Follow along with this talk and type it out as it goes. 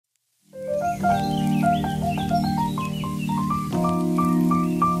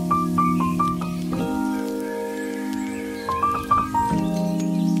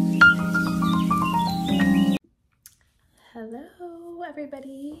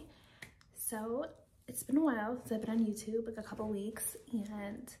So it's been a while since I've been on YouTube, like a couple weeks,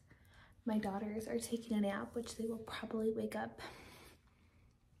 and my daughters are taking a nap, which they will probably wake up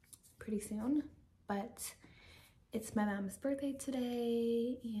pretty soon. But it's my mom's birthday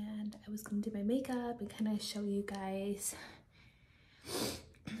today, and I was gonna do my makeup and kind of show you guys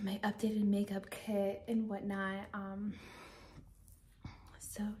my updated makeup kit and whatnot.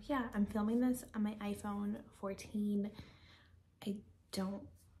 So yeah, I'm filming this on my iPhone 14. I don't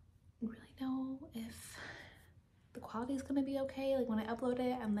really know if the quality is gonna be okay. Like when I upload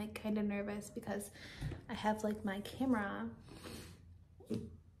it, I'm like kind of nervous because I have like my camera,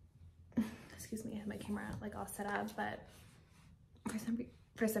 excuse me, I have my camera like all set up, but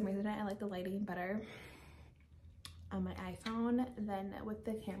for some reason I like the lighting better on my iPhone than with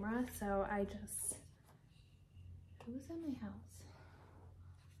the camera. So I just, who's in my house?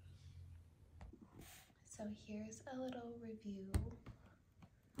 So here's a little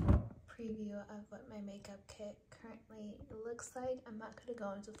preview of what my makeup kit currently looks like. I'm not gonna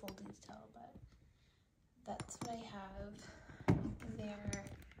go into full detail, but that's what I have there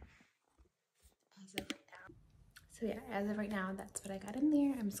as of right now. So yeah, as of right now, that's what I got in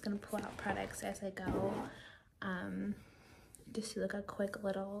there. I'm just gonna pull out products as I go. Just do like a quick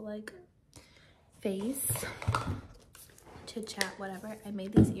little like face, chit chat, whatever. I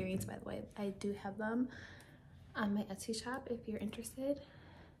made these earrings, by the way. I do have them on my Etsy shop if you're interested.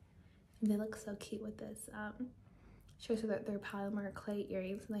 They look so cute with this. Shows you that they're polymer clay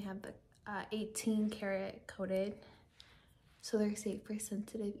earrings, and they have the 18 karat coated, so they're safe for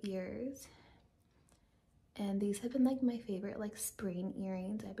sensitive ears. And these have been like my favorite like spring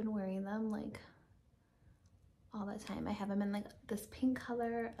earrings. I've been wearing them like all the time. I have them in like this pink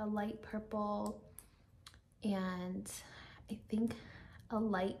color, a light purple, and I think a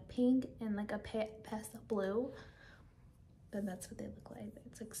light pink and like a pastel blue. But that's what they look like.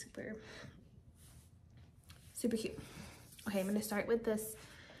 It's like super cute. Okay, I'm gonna start with this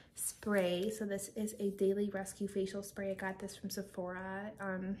spray. So this is a Daily Rescue facial spray. I got this from Sephora.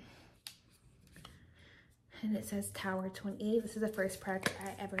 And it says Tower 28. This is the first product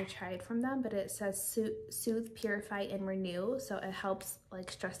I ever tried from them, but it says soothe, purify, and renew. So it helps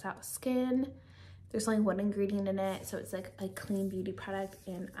like stressed out skin. There's only one ingredient in it, so it's like a clean beauty product,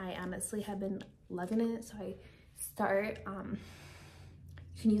 and I honestly have been loving it. So I start, you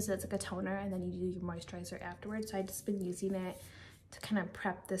can use it as like a toner, and then you do your moisturizer afterwards. So I've just been using it to kind of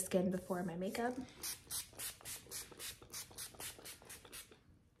prep the skin before my makeup.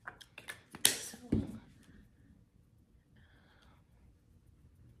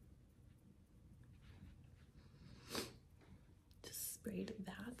 Sprayed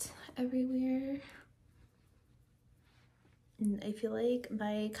that everywhere. And I feel like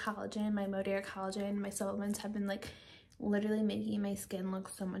my collagen, my Modere collagen, my supplements have been like literally making my skin look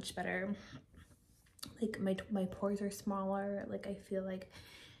so much better. Like my pores are smaller. Like I feel like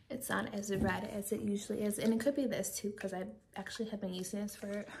it's not as red as it usually is. And it could be this too, because I actually have been using this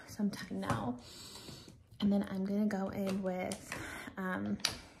for some time now. And then I'm gonna go in with, I'm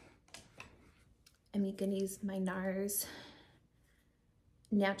gonna use my NARS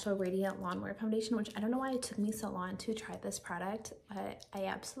Natural Radiant Lawnmower Foundation, which I don't know why it took me so long to try this product, but I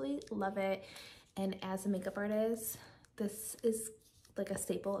absolutely love it. And as a makeup artist, this is like a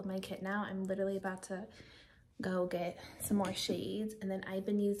staple of my kit now. I'm literally about to go get some more shades. And then I've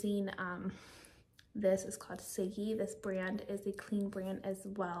been using, this is called Siggy. This brand is a clean brand as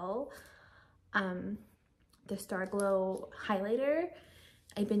well. The Star Glow highlighter.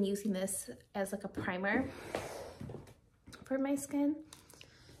 I've been using this as like a primer for my skin.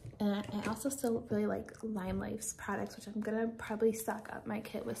 And I also still really like Lime Life's products, which I'm gonna probably stock up my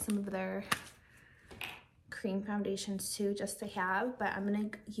kit with some of their cream foundations too, just to have. But I'm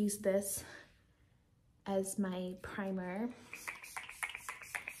gonna use this as my primer.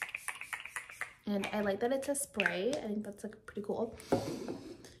 And I like that it's a spray. I think that's like pretty cool.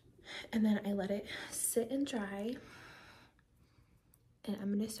 And then I let it sit and dry. And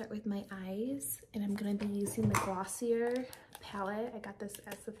I'm gonna start with my eyes, and I'm gonna be using the Glossier palette. I got this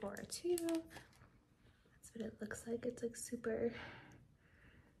at Sephora too. That's what it looks like. It's like super,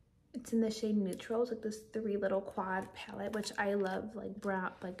 it's in the shade Neutral. It's like this 3 little quad palette, which I love, like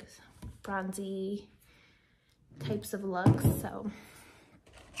brown, like bronzy types of looks. So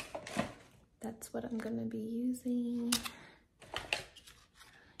that's what I'm gonna be using.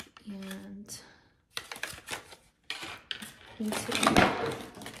 And me too.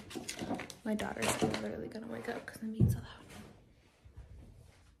 My daughter's literally gonna wake up because I'm being so loud.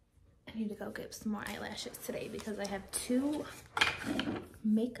 I need to go get some more eyelashes today because I have 2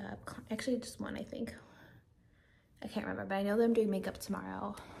 makeup, actually just one I think. I can't remember, but I know that I'm doing makeup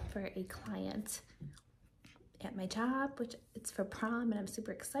tomorrow for a client at my job, which it's for prom, and I'm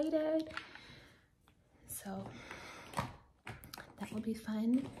super excited. So that will be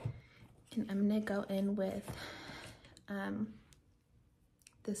fun. And I'm gonna go in with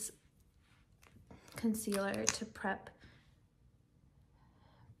this concealer to prep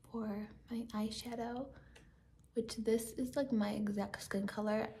for my eyeshadow, which this is like my exact skin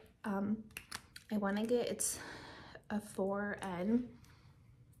color. I want to get, it's a 4N,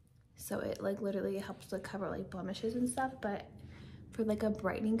 so it like literally helps to cover like blemishes and stuff, but for like a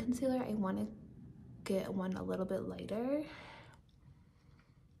brightening concealer I want to get one a little bit lighter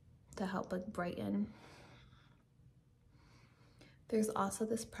to help like brighten. There's also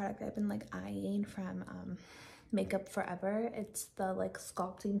this product I've been like eyeing from Makeup Forever. It's the like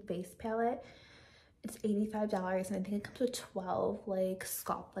sculpting face palette. It's $85, and I think it comes with 12 like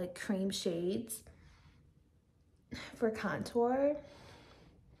sculpt like cream shades for contour.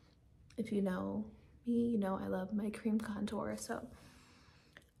 If you know me, you know I love my cream contour, so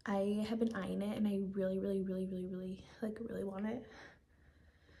I have been eyeing it, and I really want it.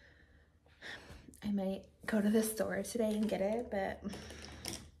 I might go to the store today and get it, but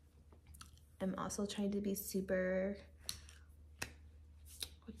I'm also trying to be super,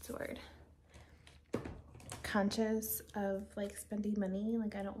 what's the word, conscious of like spending money.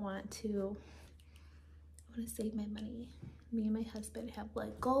 Like I want to save my money. Me and my husband have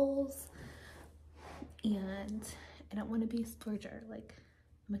like goals, and I don't want to be a splurger. Like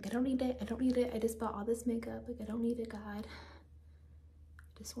I'm like, I don't need it, I just bought all this makeup, like I don't need it, God,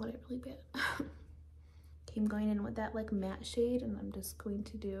 I just want it really bad. Okay, I'm going in with that like matte shade, and I'm just going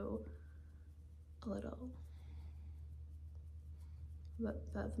to do a little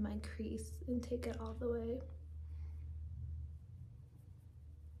above my crease and take it all the way.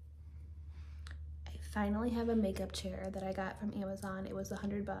 I finally have a makeup chair that I got from Amazon. It was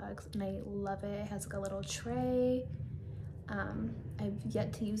 $100 and I love it. It has like a little tray. I've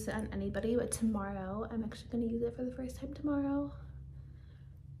yet to use it on anybody, but tomorrow I'm actually going to use it for the first time tomorrow.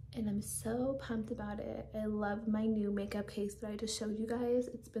 And I'm so pumped about it. I love my new makeup case that I just showed you guys.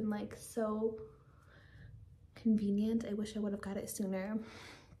 It's been like so convenient. I wish I would have got it sooner.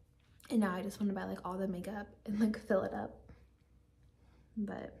 And now I just want to buy like all the makeup and like fill it up.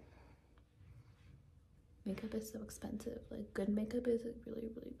 But makeup is so expensive. Like good makeup is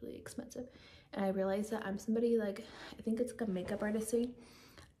really expensive. And I realized that I'm somebody like, I think it's like a makeup artistry.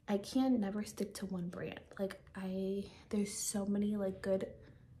 I can never stick to one brand. Like there's so many like good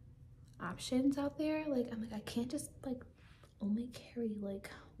options out there. Like I'm like, I can't just like only carry like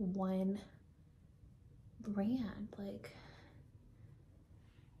one brand. Like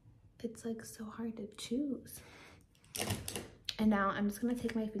it's like so hard to choose. And now I'm just gonna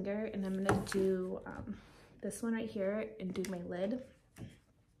take my finger and I'm gonna do this one right here and do my lid.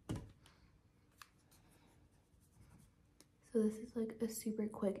 So this is like a super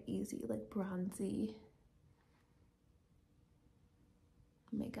quick, easy, like bronzy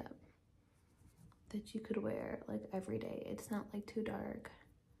makeup that you could wear like every day. It's not like too dark.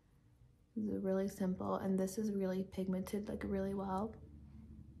 It's really simple, and this is really pigmented like really well.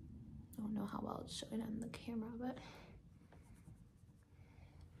 I don't know how well it's showing on the camera, but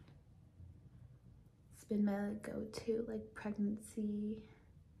it's been my like go-to like pregnancy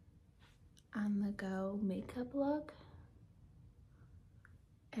on the go makeup look.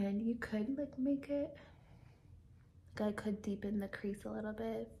 And you could like make it, like I could deepen the crease a little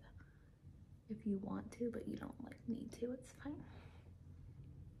bit if you want to, but you don't like need to, it's fine.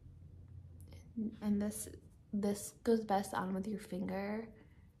 And this goes best on with your finger,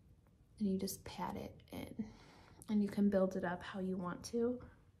 and you just pat it in, and you can build it up how you want to,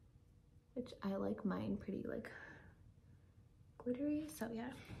 which I like mine pretty like glittery, so yeah.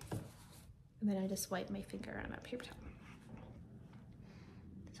 And then I just wipe my finger on a paper towel.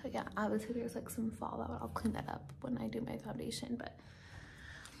 So yeah, obviously there's like some fallout. I'll clean that up when I do my foundation, but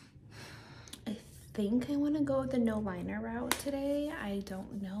I think I want to go the no liner route today. I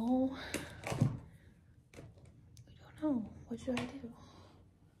don't know. What should I do?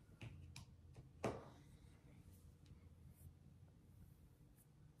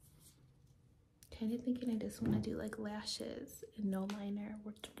 Kind of thinking I just want to do like lashes and no liner.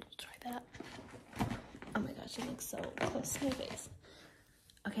 We'll try that. Oh my gosh, it looks so close to my face.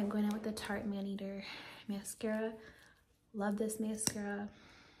 Okay, I'm going out with the Tarte Maneater mascara. Love this mascara.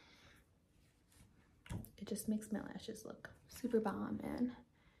 It just makes my lashes look super bomb, and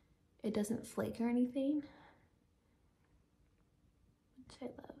it doesn't flake or anything, which I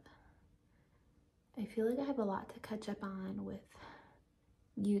love. I feel like I have a lot to catch up on with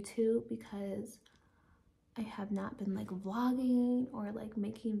YouTube because I have not been like vlogging or like like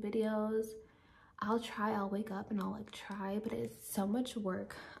making videos. I'll wake up and I'll like try, but it's so much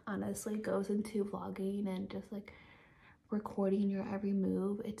work honestly goes into vlogging and just like recording your every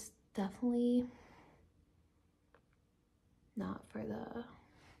move. It's definitely not for the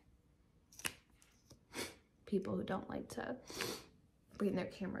people who don't like to bring their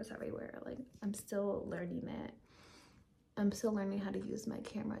cameras everywhere. Like, I'm still learning it. I'm still learning how to use my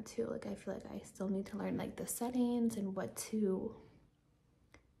camera too. Like, I feel like I still need to learn like the settings and what to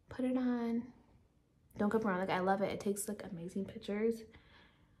put it on. Don't get me wrong, like I love it. It takes like amazing pictures,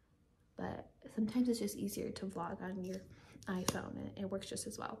 but sometimes it's just easier to vlog on your iPhone and it works just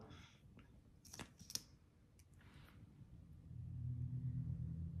as well.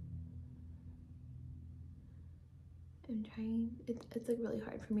 I'm trying, it's like really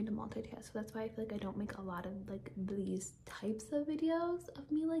hard for me to multitask, so that's why I feel like I don't make a lot of like these types of videos of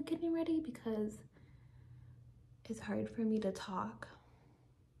me like getting ready, because it's hard for me to talk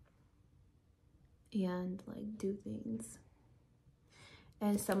and like do things.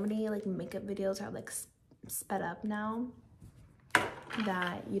 And so many like makeup videos are like sped up now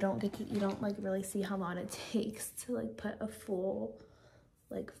that you don't like really see how long it takes to like put a full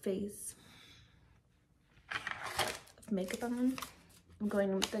like face of makeup on. I'm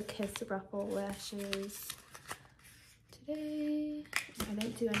going with the Kiss Ruffle lashes today. I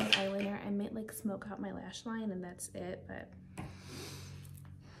didn't do any eyeliner. I might like smoke out my lash line and that's it, but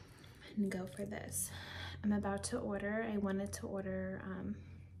I'm gonna go for this. I'm about to order. I wanted to order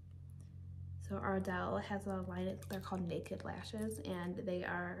so Ardell has a line, they're called Naked Lashes, and they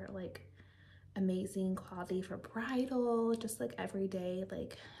are like amazing quality for bridal, just like everyday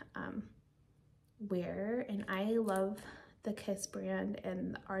like wear. And I love the Kiss brand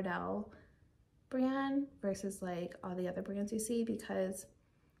and the Ardell brand versus like all the other brands you see, because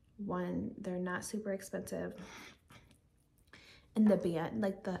one, they're not super expensive, and the band,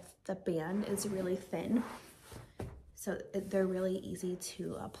 like the band is really thin, so they're really easy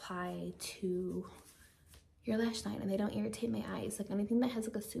to apply to your lash line and they don't irritate my eyes. Like anything that has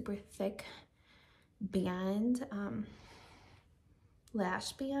like a super thick band,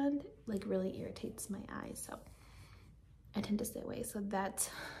 lash band, like really irritates my eyes, so I tend to stay away. So that's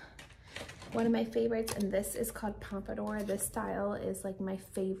one of my favorites, and this is called Pompadour. This style is like my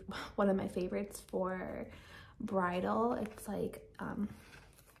one of my favorites for bridal. It's like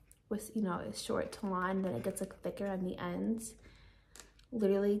with, you know, it's short to long, then it gets like thicker on the ends.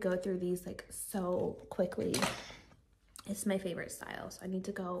 Literally go through these like so quickly. It's my favorite style, so I need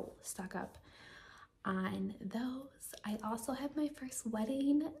to go stock up on those. I also have my first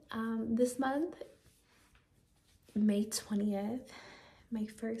wedding this month, May 20th. My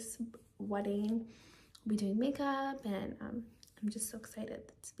first wedding. I'll be doing makeup, and I'm just so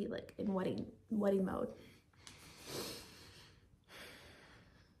excited to be like in wedding mode.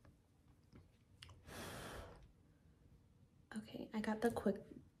 Okay, I got the quick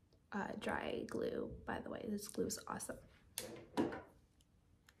dry glue, by the way. This glue is awesome.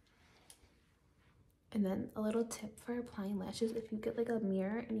 And then a little tip for applying lashes: if you get like a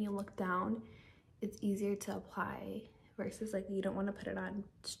mirror and you look down, it's easier to apply versus like you don't want to put it on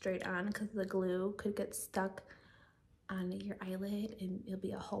straight on, because the glue could get stuck on your eyelid and it'll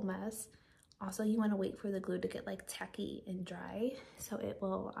be a whole mess. Also, you want to wait for the glue to get like tacky and dry, so it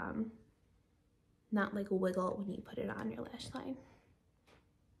will not like wiggle when you put it on your lash line.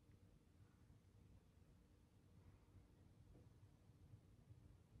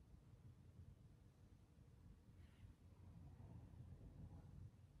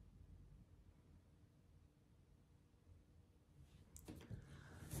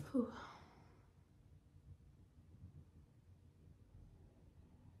 Whew.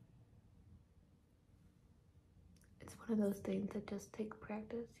 It's one of those things that just take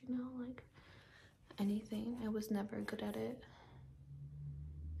practice, you know, like anything. I was never good at it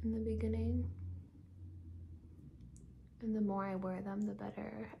in the beginning, and the more I wear them, the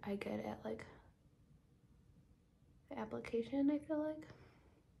better I get at like the application, I feel like.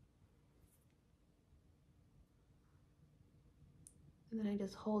 And then I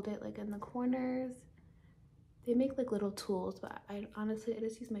just hold it like in the corners. They make like little tools, but I honestly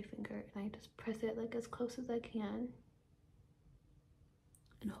just use my finger and I just press it like as close as I can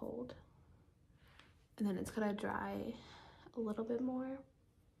and hold. And then it's gonna dry a little bit more.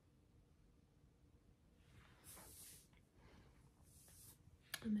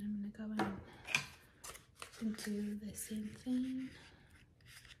 And then I'm gonna go in and do the same thing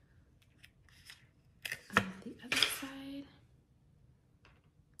on the other side.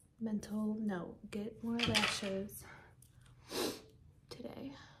 Mental note: get more lashes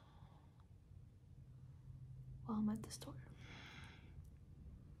today while I'm at the store.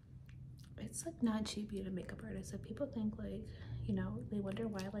 it's like not cheap being a makeup artist. Like people think like, you know, they wonder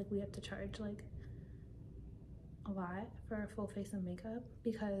why like we have to charge like a lot for a full face of makeup,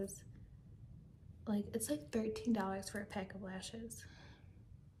 because like it's like $13 for a pack of lashes,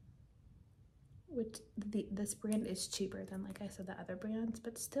 which this brand is cheaper than, like I said, the other brands,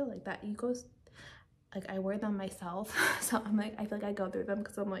 but still like that like I wear them myself. So I'm like, I feel like I go through them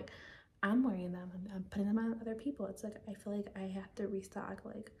because I'm like, I'm wearing them and I'm putting them on other people. It's like I feel like I have to restock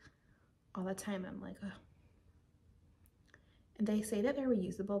like all the time. I'm like, ugh. And they say that they're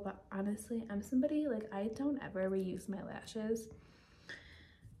reusable, but honestly, I'm somebody like, I don't ever reuse my lashes.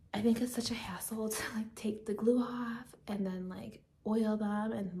 I think it's such a hassle to like take the glue off and then like oil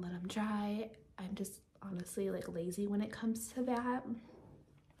them and let them dry. I'm just honestly like lazy when it comes to that.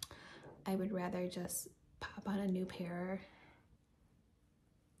 I would rather just pop on a new pair.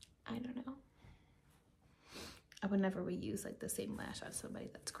 I don't know. I would never reuse like the same lash on somebody.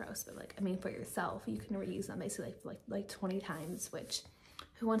 That's gross. But like, I mean, for yourself, you can reuse them basically like 20 times, which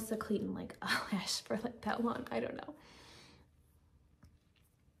who wants to clean like a lash for like that long? I don't know.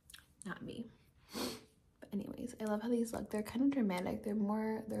 Not me. But anyways, I love how these look. They're kind of dramatic. They're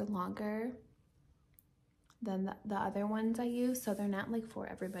longer than the other ones I use. So they're not like for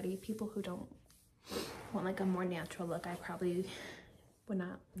everybody. People who don't want like a more natural look, I probably would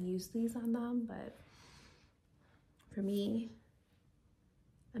not use these on them, but for me,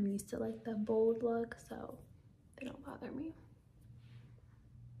 I'm used to like the bold look, so they don't bother me.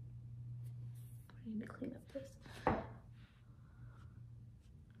 I need to clean up this.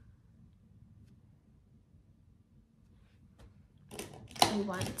 I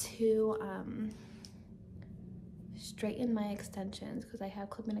want to straighten my extensions because I have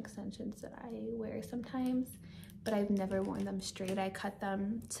clip-in extensions that I wear sometimes, but I've never worn them straight. I cut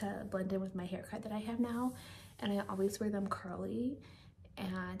them to blend in with my haircut that I have now, and I always wear them curly.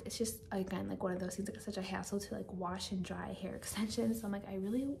 And it's just, again, like one of those things, like it's such a hassle to like wash and dry hair extensions. So I'm like, I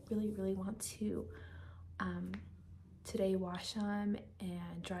really want to today wash them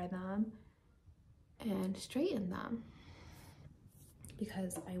and dry them and straighten them,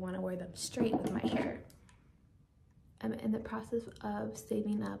 because I want to wear them straight with my hair. I'm in the process of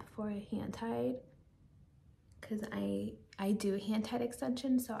saving up for a hand tied, because I do hand tied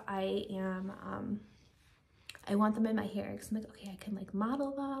extensions, so I want them in my hair because I'm like, okay, I can like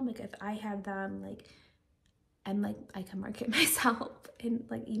model them, like if I have them, like, and like I can market myself and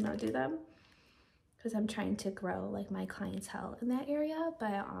like, you know, do them, because I'm trying to grow like my clientele in that area.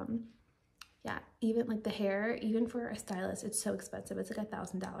 But yeah, even like the hair, even for a stylist, it's so expensive. It's like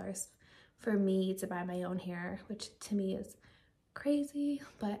 $1,000 for me to buy my own hair, which to me is crazy.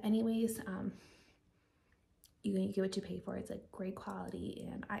 But anyways, you get what you pay for. It's like great quality,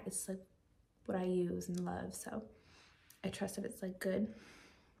 and it's like what I use and love, so I trust that it's like good.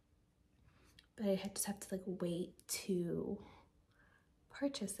 But I just have to like wait to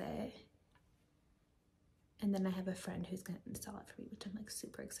purchase it, and then I have a friend who's gonna install it for me, which I'm like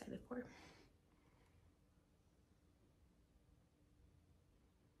super excited for.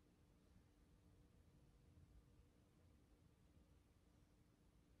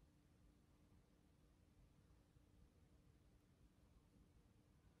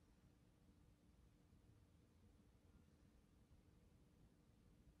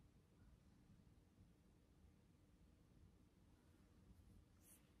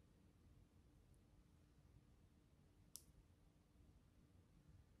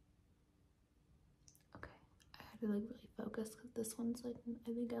 I had to like really focus because this one's like,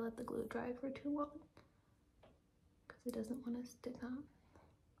 I think I let the glue dry for too long because it doesn't want to stick on.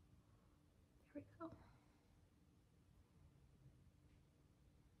 There we go.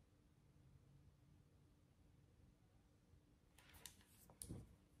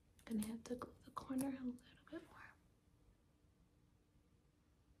 Gonna have to glue the corner a little bit more.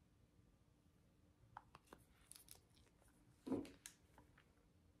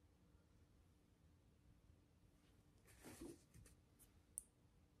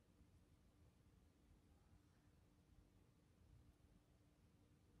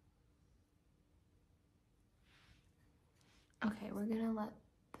 Okay, we're gonna let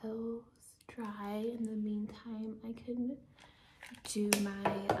those dry. In the meantime, I can do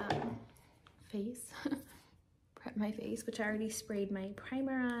my face, prep my face, which I already sprayed my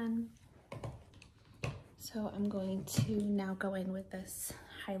primer on. So I'm going to now go in with this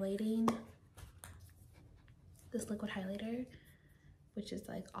highlighting, this liquid highlighter, which is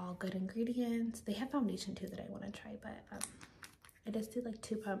like all good ingredients. They have foundation too that I want to try, but I just did like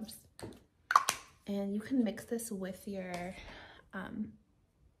 2 pumps. And you can mix this with your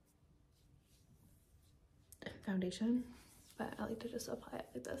foundation, but I like to just apply it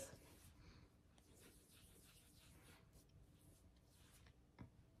like this.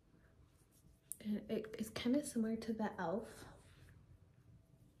 And it's kind of similar to the e.l.f.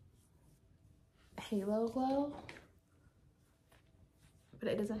 Halo Glow, but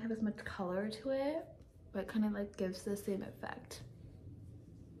it doesn't have as much color to it, but kind of like gives the same effect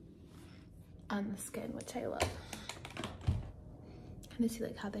on the skin, which I love. Kind of see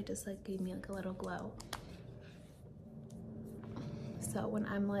like how they just like gave me like a little glow. So when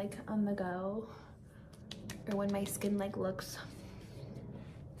I'm like on the go, or when my skin like looks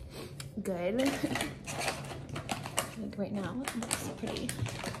good, like right now it looks pretty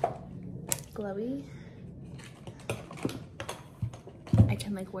glowy, I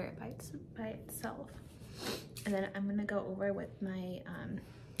can like wear it by itself. And then I'm gonna go over with my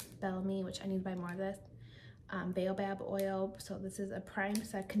Bellamy, which I need to buy more of this, Baobab oil. So this is a prime,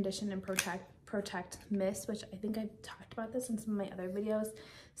 set, condition, and protect mist, which I think I've talked about this in some of my other videos.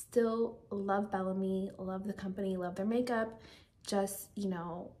 Still love Bellamy, love the company, love their makeup. Just, you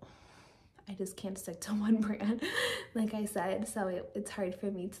know, I just can't stick to one brand, like I said. So it's hard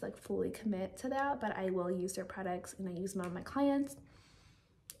for me to like fully commit to that, but I will use their products, and I use them on my clients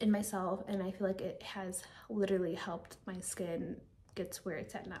and myself, and I feel like it has literally helped my skin get to where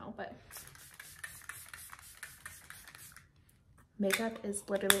it's at now. But makeup is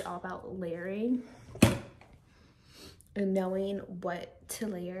literally all about layering and knowing what to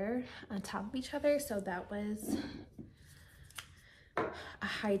layer on top of each other. So that was a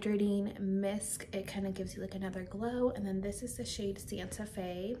hydrating mist. It kind of gives you like another glow. And then this is the shade Santa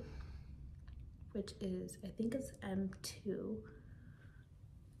Fe, which is, I think it's M2.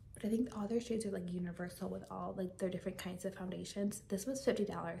 But I think all their shades are like universal with all like their different kinds of foundations. This was $50,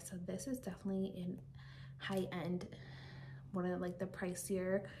 so this is definitely in high end, one of like the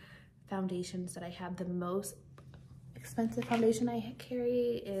pricier foundations that I have. The most expensive foundation I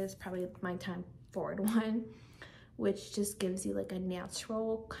carry is probably my Time Forward one, which just gives you like a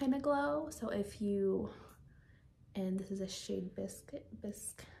natural kind of glow. So if you, and this is a shade Bisque,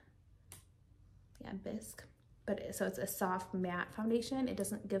 but so it's a soft matte foundation. It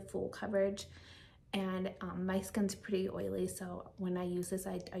doesn't give full coverage, and my skin's pretty oily, so when I use this,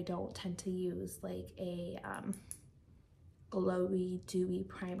 I don't tend to use like a glowy dewy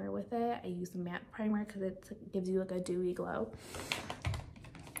primer with it. I use a matte primer because it gives you like a dewy glow.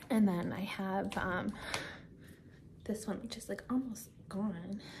 And then I have this one, which is like almost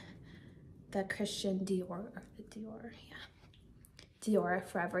gone, the Christian Dior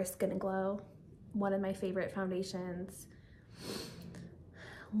Forever Skin and Glow. One of my favorite foundations.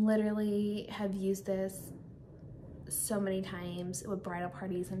 Literally have used this so many times with bridal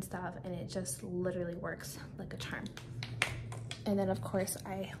parties and stuff, and it just literally works like a charm. And then of course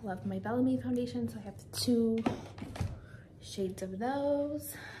I love my Bellamy foundation, so I have 2 shades of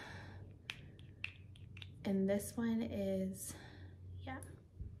those. And this one is, yeah,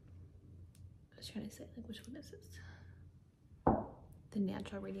 I was trying to say like which one is this? The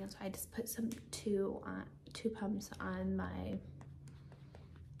Natural Radiance. I just put some two pumps on my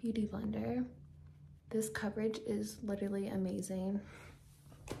beauty blender. This coverage is literally amazing.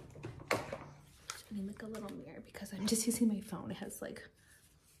 I need like a little mirror because I'm just using my phone. It has like,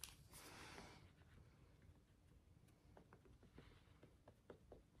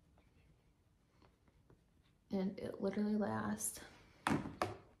 and it literally lasts, I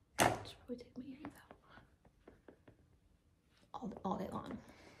should probably take my earrings out, all day long.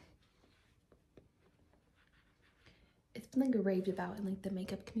 It's been like raved about in like the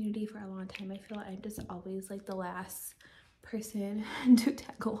makeup community for a long time. I feel like I'm just always like the last person to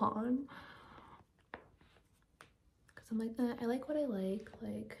tackle on, because I'm like, I like what I like.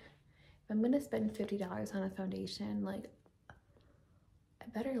 Like if I'm gonna spend $50 on a foundation, like I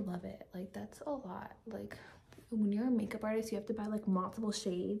better love it. Like that's a lot. Like when you're a makeup artist, you have to buy like multiple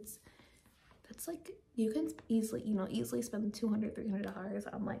shades. That's like, you can easily, you know, spend $200,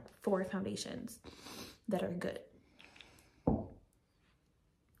 $300 on like 4 foundations that are good,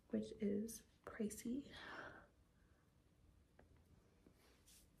 which is pricey.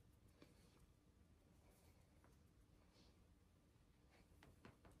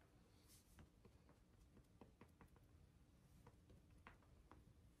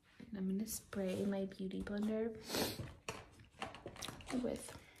 And I'm gonna spray my beauty blender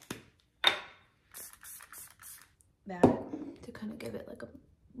with that to kind of give it like a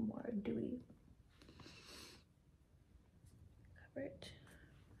more dewy coverage.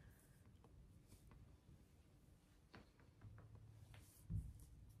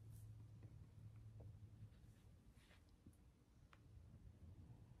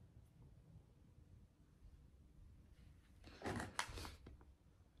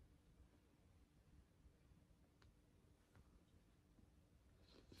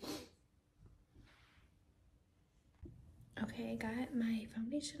 Okay, I got my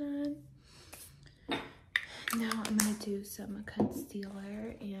foundation on. Now I'm going to do some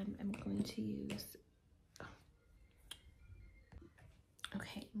concealer, and I'm going to use,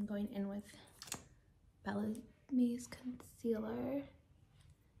 okay, I'm going in with Bellamy's concealer,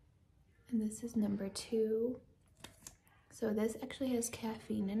 and this is number 2. So this actually has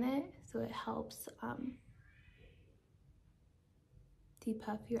caffeine in it, so it helps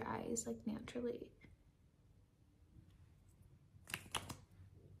depuff your eyes like naturally,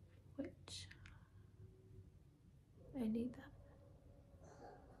 which I need that.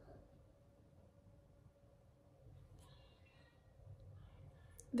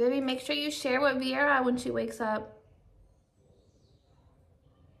 Vivi, make sure you share with Viera when she wakes up.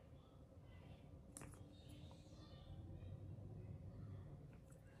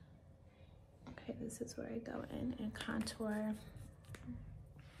 Okay, this is where I go in and contour.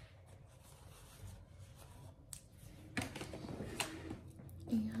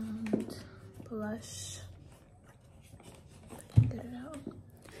 And blush. Get it out.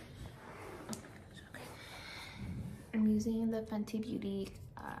 Okay. I'm using the Fenty Beauty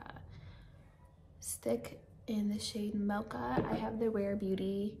stick in the shade Mocha. I have the Rare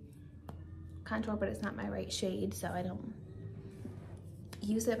Beauty contour, but it's not my right shade, so I don't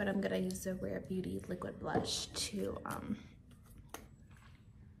use it, but I'm gonna use the Rare Beauty liquid blush to kind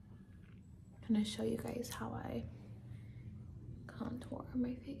of show you guys how I contour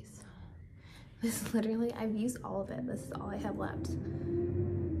my face. This is literally, I've used all of it. This is all I have left.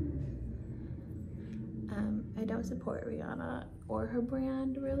 I don't support Rihanna or her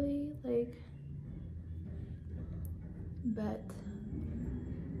brand really, like, but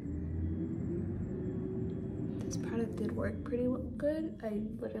this product did work pretty good. I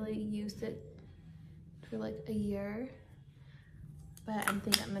literally used it for like a year, but I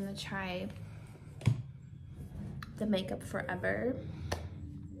think I'm gonna try the Makeup Forever.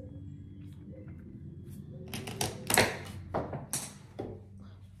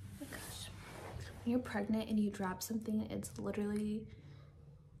 When you're pregnant and you drop something, it's literally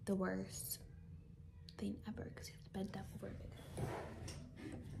the worst thing ever because you have to bend down over it.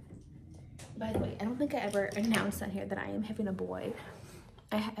 By the way, I don't think I ever announced on here that I am having a boy.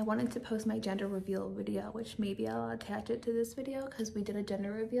 I wanted to post my gender reveal video, which maybe I'll attach it to this video because we did a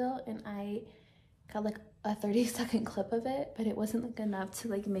gender reveal and I got like a 30-second clip of it, but it wasn't like enough to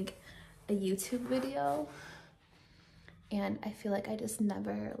like make a YouTube video. And I feel like I just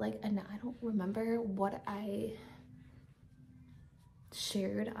never, like, and I don't remember what I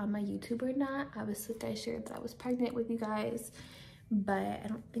shared on my YouTube or not. Obviously, I shared that I was pregnant with you guys, but I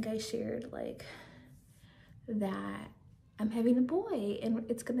don't think I shared, like, that I'm having a boy. And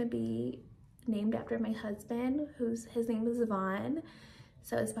it's going to be named after my husband, his name is Vaughn.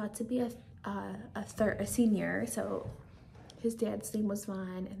 So it's about to be a senior. So his dad's name was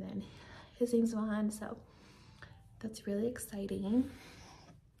Vaughn, and then his name's Vaughn. So that's really exciting,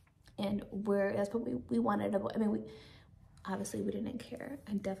 and that's what we wanted. I mean, obviously we didn't care.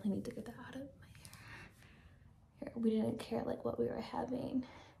 I definitely need to get that out of my hair. We didn't care like what we were having,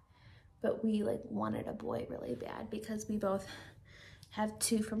 but we like wanted a boy really bad because we both have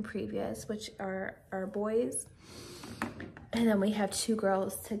 2 from previous, which are our boys, and then we have 2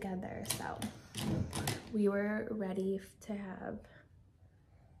 girls together. So we were ready to have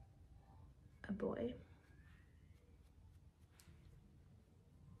a boy.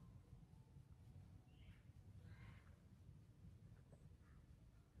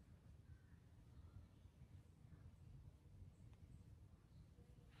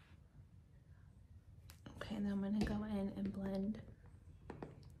 Okay, and then I'm gonna go in and blend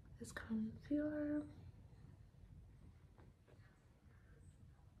this concealer.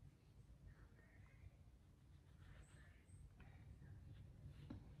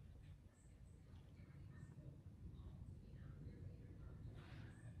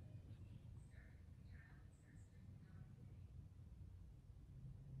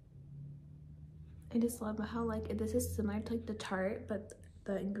 I just love how like this is similar to like the Tarte, but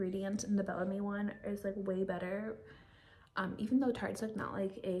the ingredients in the Bellamy one is like way better. Even though Tarte's like not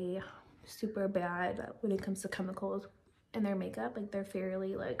like a super bad when it comes to chemicals in their makeup, like they're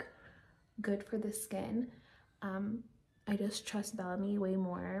fairly like good for the skin. I just trust Bellamy way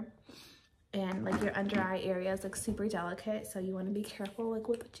more. And like your under eye area is like super delicate, so you want to be careful like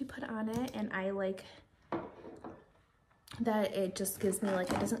what you put on it. And I like that it just gives me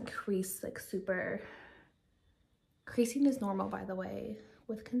like, it doesn't crease like super. Creasing is normal, by the way,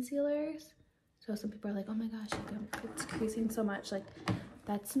 with concealers. So some people are like, oh my gosh, it's creasing so much. Like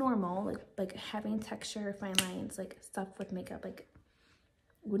that's normal. Like having texture, fine lines, like stuff with makeup, like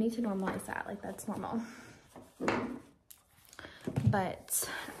we need to normalize that. Like that's normal. but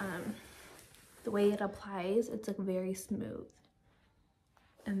the way it applies, it's like very smooth.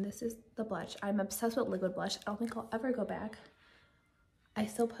 And this is the blush. I'm obsessed with liquid blush. I don't think I'll ever go back. I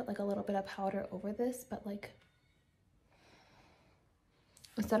still put like a little bit of powder over this, but like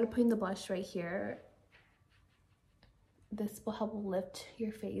instead of putting the blush right here, this will help lift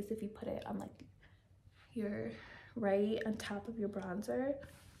your face if you put it on like your right on top of your bronzer.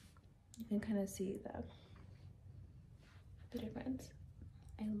 You can kind of see the difference.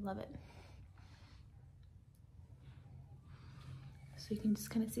 I love it. So you can just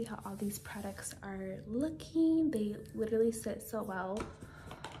kind of see how all these products are looking. They literally sit so well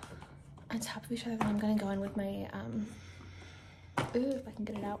on top of each other. I'm gonna go in with my ooh, if I can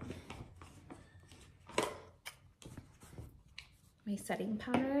get it out, my setting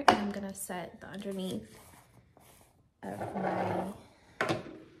powder, and I'm gonna set the underneath of my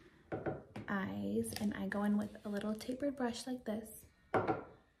eyes. And I go in with a little tapered brush like this, and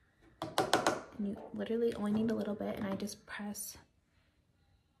you literally only need a little bit, and I just press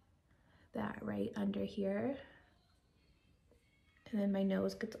that right under here. And then my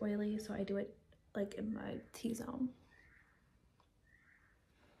nose gets oily, so I do it like in my T-zone.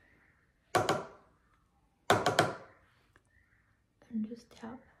 And just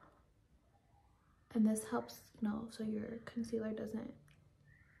tap. And this helps, you know, so your concealer doesn't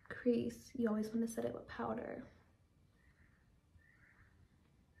crease. You always want to set it with powder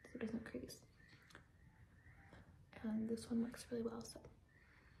so it doesn't crease. And this one works really well, so.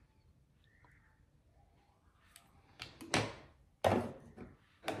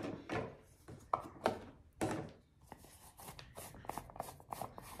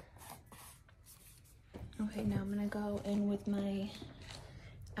 Okay, now I'm gonna go in with my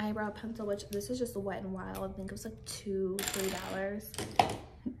eyebrow pencil, which this is just Wet n Wild. I think it was like $2-3.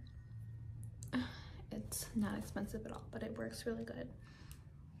 It's not expensive at all, but it works really good.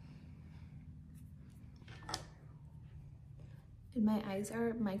 And my eyes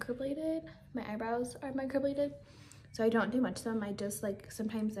are microbladed. My eyebrows are microbladed, so I don't do much to them. I just like,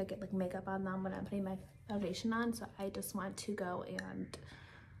 sometimes I get like makeup on them when I'm putting my foundation on, so I just want to go and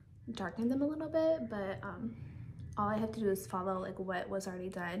darken them a little bit. But all I have to do is follow like what was already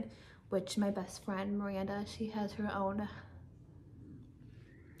done, which my best friend Miranda, she has her own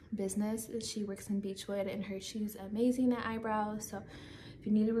business. She works in Beechwood, and she's amazing at eyebrows. So if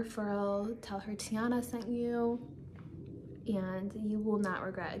you need a referral, tell her Tiana sent you, and you will not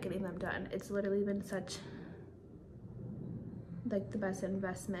regret getting them done. It's literally been such like the best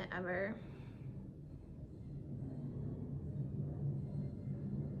investment ever.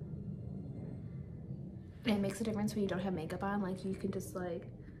 And it makes a difference when you don't have makeup on. Like you can just like,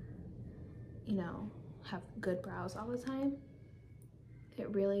 you know, have good brows all the time. It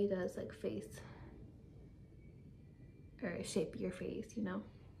really does like face or shape your face, you know.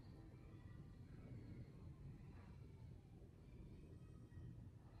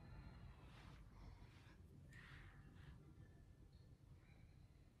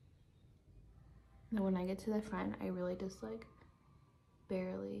 And when I get to the front, I really just like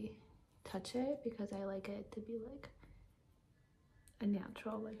barely touch it because I like it to be like a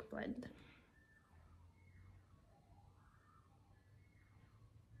natural like blend.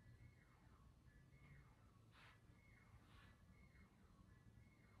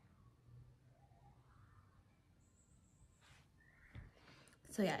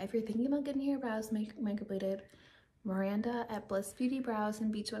 So yeah, if you're thinking about getting your brows microbladed, Miranda at Bliss Beauty Brows in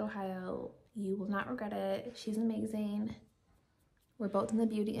Beechwood, Ohio, you will not regret it. She's amazing. We're both in the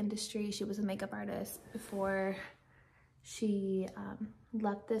beauty industry. She was a makeup artist before she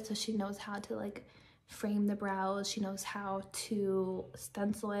left this, so she knows how to like frame the brows. She knows how to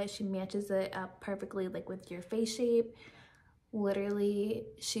stencil it. She matches it up perfectly like with your face shape. Literally,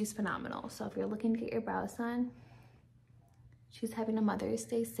 she's phenomenal. So if you're looking to get your brows done, she's having a Mother's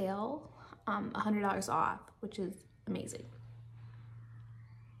Day sale, $100 off, which is amazing.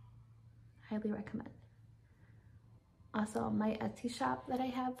 Highly recommend. Also, my Etsy shop that I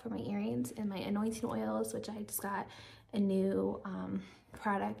have for my earrings and my anointing oils, which I just got a new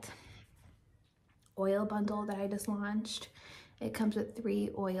product oil bundle that I just launched. It comes with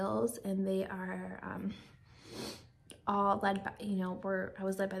 3 oils, and they are all led by, you know, I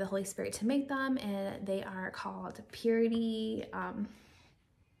was led by the Holy Spirit to make them, and they are called Purity,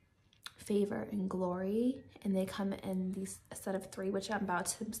 Favor, and Glory, and they come in these set of 3, which I'm about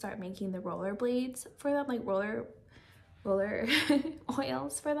to start making the roller blades for them, like roller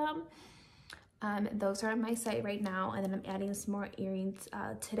oils for them. Those are on my site right now, and then I'm adding some more earrings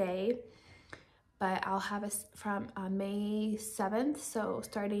today, but I'll have us from May 7th, so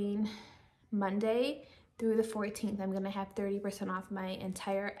starting Monday, through the 14th, I'm gonna have 30% off my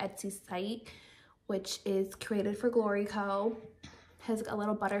entire Etsy site, which is Created for Glory Co. Has a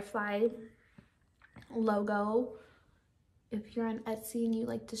little butterfly logo. If you're on Etsy and you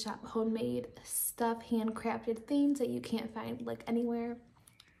like to shop homemade stuff, handcrafted things that you can't find like anywhere,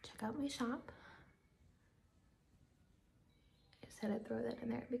 check out my shop. I just had to throw that in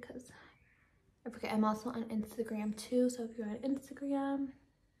there because I forget. I'm also on Instagram too, so if you're on Instagram,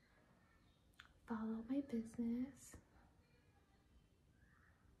 follow my business.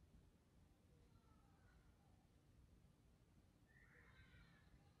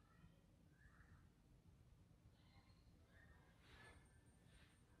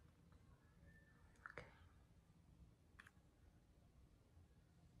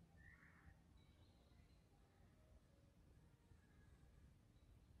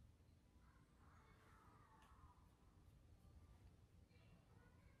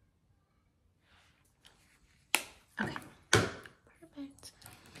 Okay, perfect.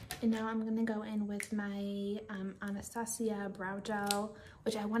 And now I'm gonna go in with my Anastasia brow gel,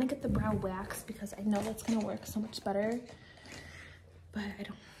 which I want to get the brow wax because I know that's gonna work so much better, but I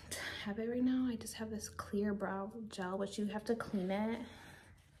don't have it right now. I just have this clear brow gel, which you have to clean it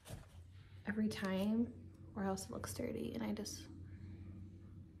every time or else it looks dirty, and I just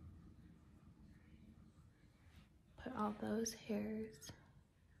put all those hairs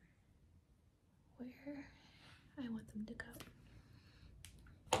where I want them to go.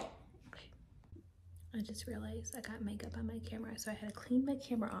 Okay. I just realized I got makeup on my camera, so I had to clean my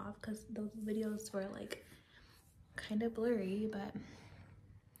camera off because those videos were like kind of blurry, but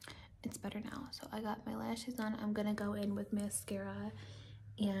it's better now. So I got my lashes on. I'm gonna go in with mascara,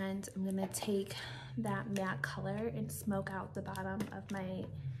 and I'm gonna take that matte color and smoke out the bottom of my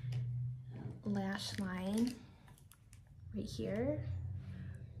lash line right here,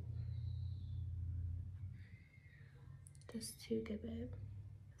 just to give it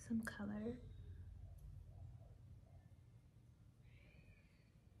some color.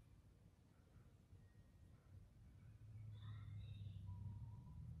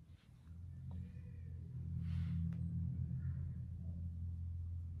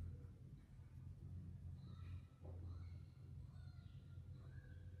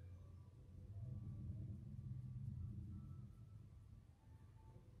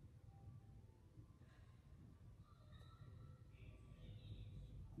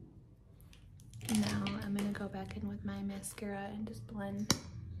 Now I'm gonna go back in with my mascara and just blend.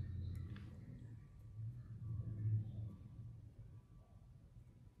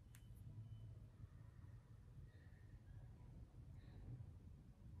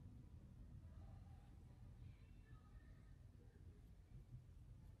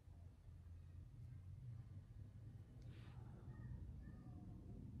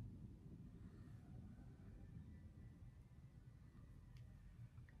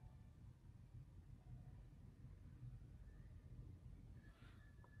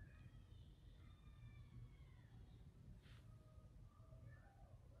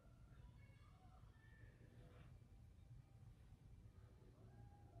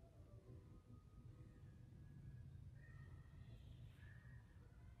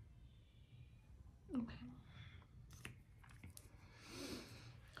 Okay.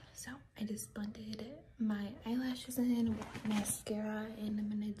 So I just blended my eyelashes in with mascara, and I'm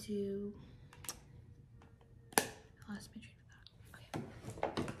gonna do, I lost my train of thought. Okay.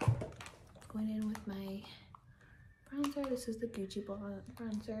 Going in with my bronzer. This is the Gucci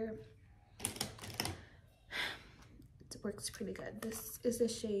bronzer. It works pretty good. This is the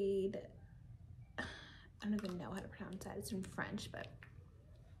shade, I don't even know how to pronounce that. It's in French, but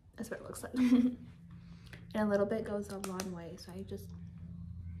that's what it looks like. And a little bit goes a long way, so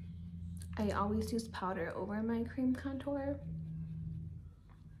I always use powder over my cream contour.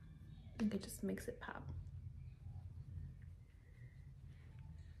 I think it just makes it pop.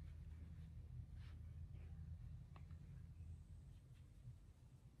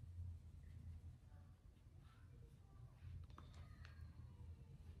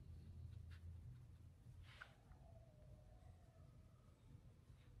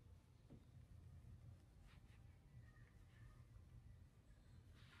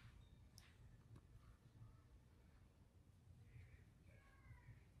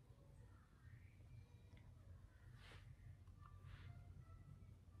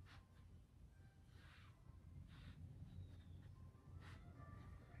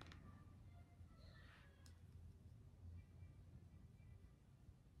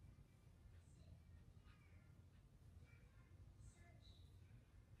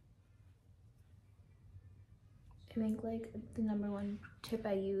 I think like the #1 tip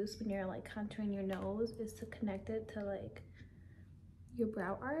I use when you're like contouring your nose is to connect it to like your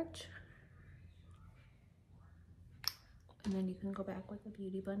brow arch. And then you can go back with a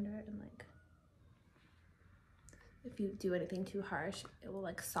beauty blender and like, if you do anything too harsh, it will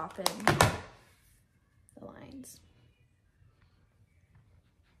like soften the lines.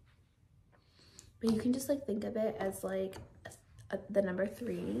 But you can just like think of it as like the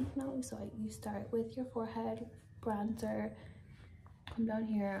 #3. No, so you start with your forehead, bronzer, come down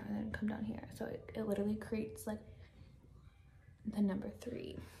here, and then come down here. So it literally creates like the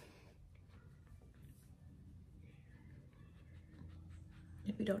 #3.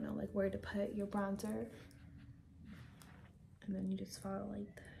 If you don't know like where to put your bronzer, and then you just follow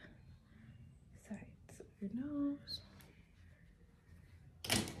like the sides of your nose.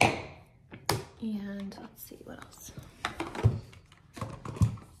 And let's see what else.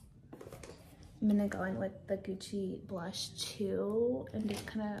 I'm gonna go in with the Gucci blush too and just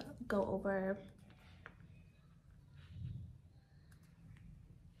kind of go over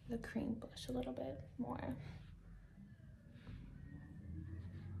the cream blush a little bit more.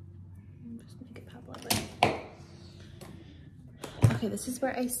 Just make it pop a little bit. Okay, this is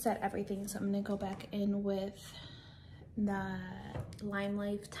where I set everything. So I'm gonna go back in with the Lime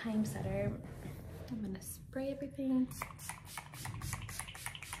Life Time Setter. I'm gonna spray everything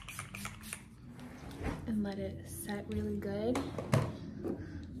and let it set really good.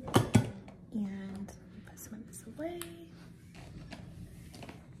 And put some of this away.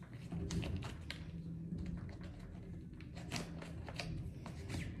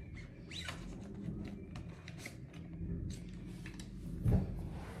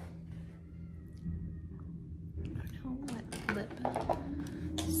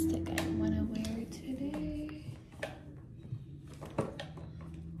 Lipstick I want to wear today.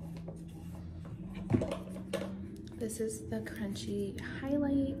 This is the Crunchy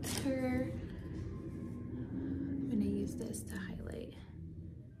highlighter. I'm going to use this to highlight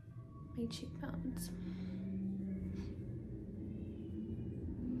my cheekbones.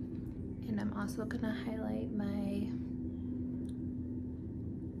 And I'm also going to highlight my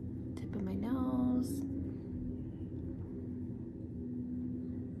tip of my nose.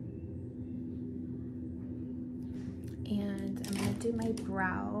 And I'm gonna do my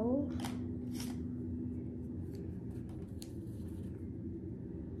brow.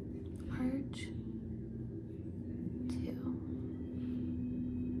 Arch too.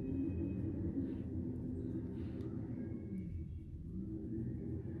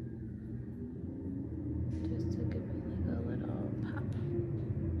 Just to give it like a little pop.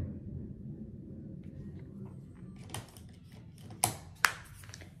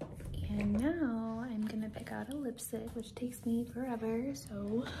 And now I'm gonna pick out a lipstick, which takes me forever,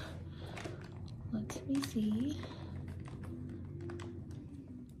 so let me see.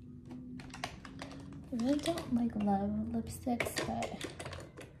 I really don't like love lipsticks, but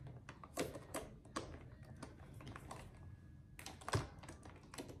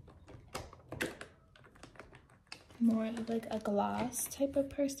more of like a gloss type of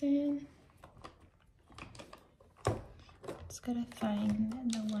person. Just gotta find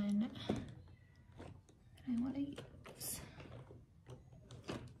the one I want to use,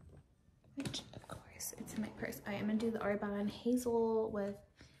 which of course it's in my purse. I am gonna do the Arbonne Hazel with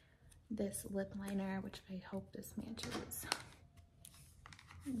this lip liner, which I hope this matches.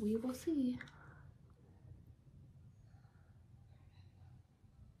 We will see.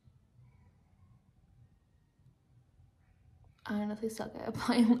 I honestly suck at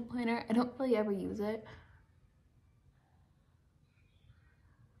applying lip liner. I don't really ever use it.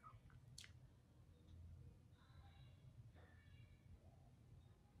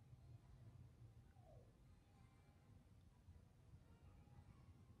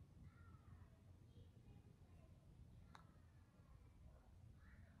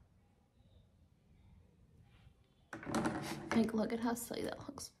 Like, look at how silly that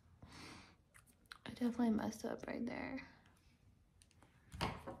looks. I definitely messed up right there.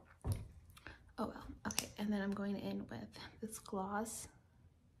 Oh well, okay, and then I'm going in with this gloss.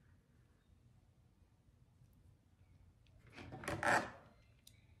 Oh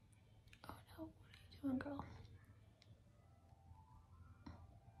no, what are you doing, girl?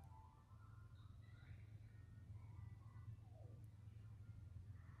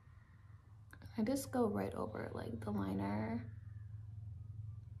 I just go right over like the liner.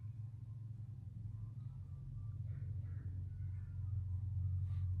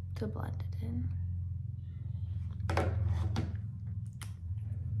 To blend it in.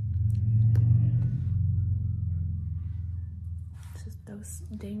 It's just those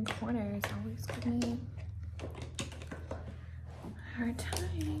dang corners always give me hard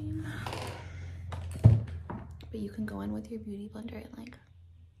time. But you can go in with your beauty blender and like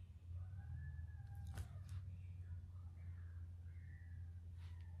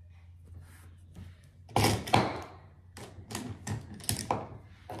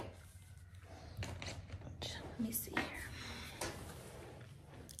let me see here.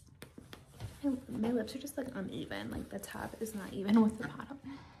 My lips are just like uneven, like the top is not even with the bottom.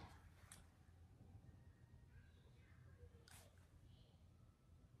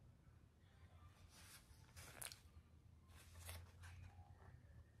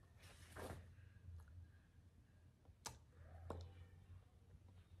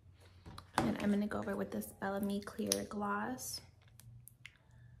 And I'm gonna go over with this Bellamy Clear Gloss.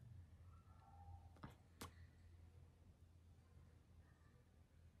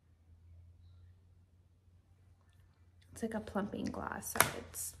 It's like a plumping gloss, so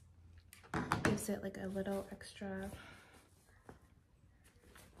it's gives it like a little extra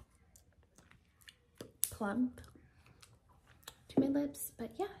plump to my lips.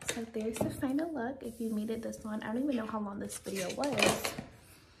 But yeah, so there's the final look. If you made it this long, I don't even know how long this video was,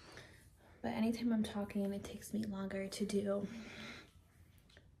 but anytime I'm talking, it takes me longer to do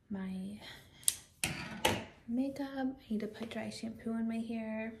my makeup. I need to put dry shampoo in my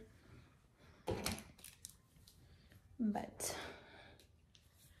hair. But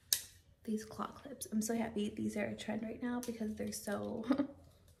these claw clips, I'm so happy these are a trend right now because they're so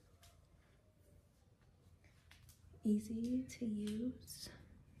easy to use.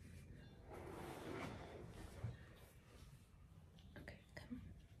 Okay, come on.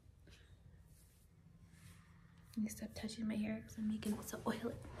 Let me stop touching my hair because I'm making it so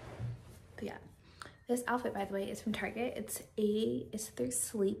oily. But yeah, this outfit, by the way, is from Target. It's their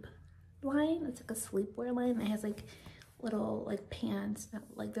sleep line. It's like a sleepwear line. It has like little like pants,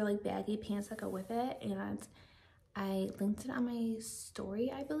 like they're like baggy pants that go with it, and I linked it on my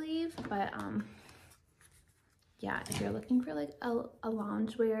story, I believe. But yeah, if you're looking for like a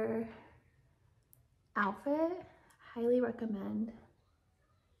loungewear outfit, highly recommend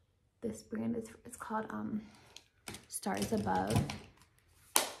this brand. It's called Stars Above,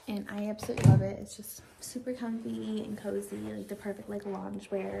 and I absolutely love it. It's just super comfy and cozy, like the perfect like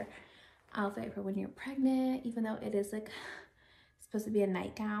loungewear outfit for when you're pregnant. Even though it is like supposed to be a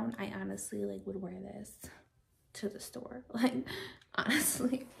nightgown, I honestly like would wear this to the store. Like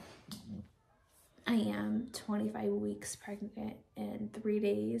honestly, I am 25 weeks pregnant in 3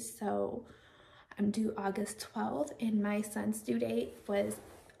 days, so I'm due August 12th, and my son's due date was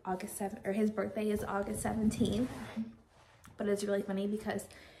August 7th, or his birthday is August 17th. But it's really funny because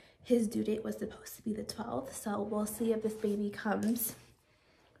his due date was supposed to be the 12th, so we'll see if this baby comes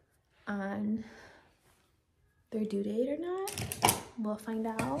on their due date or not. We'll find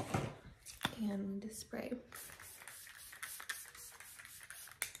out. And this spray,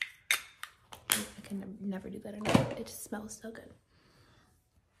 I can never do that enough. It just smells so good.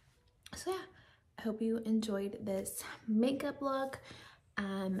 So yeah, I hope you enjoyed this makeup look.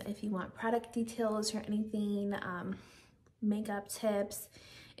 If you want product details or anything, makeup tips,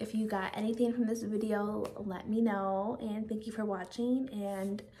 if you got anything from this video, let me know. And thank you for watching,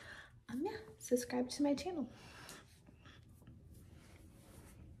 and yeah, subscribe to my channel.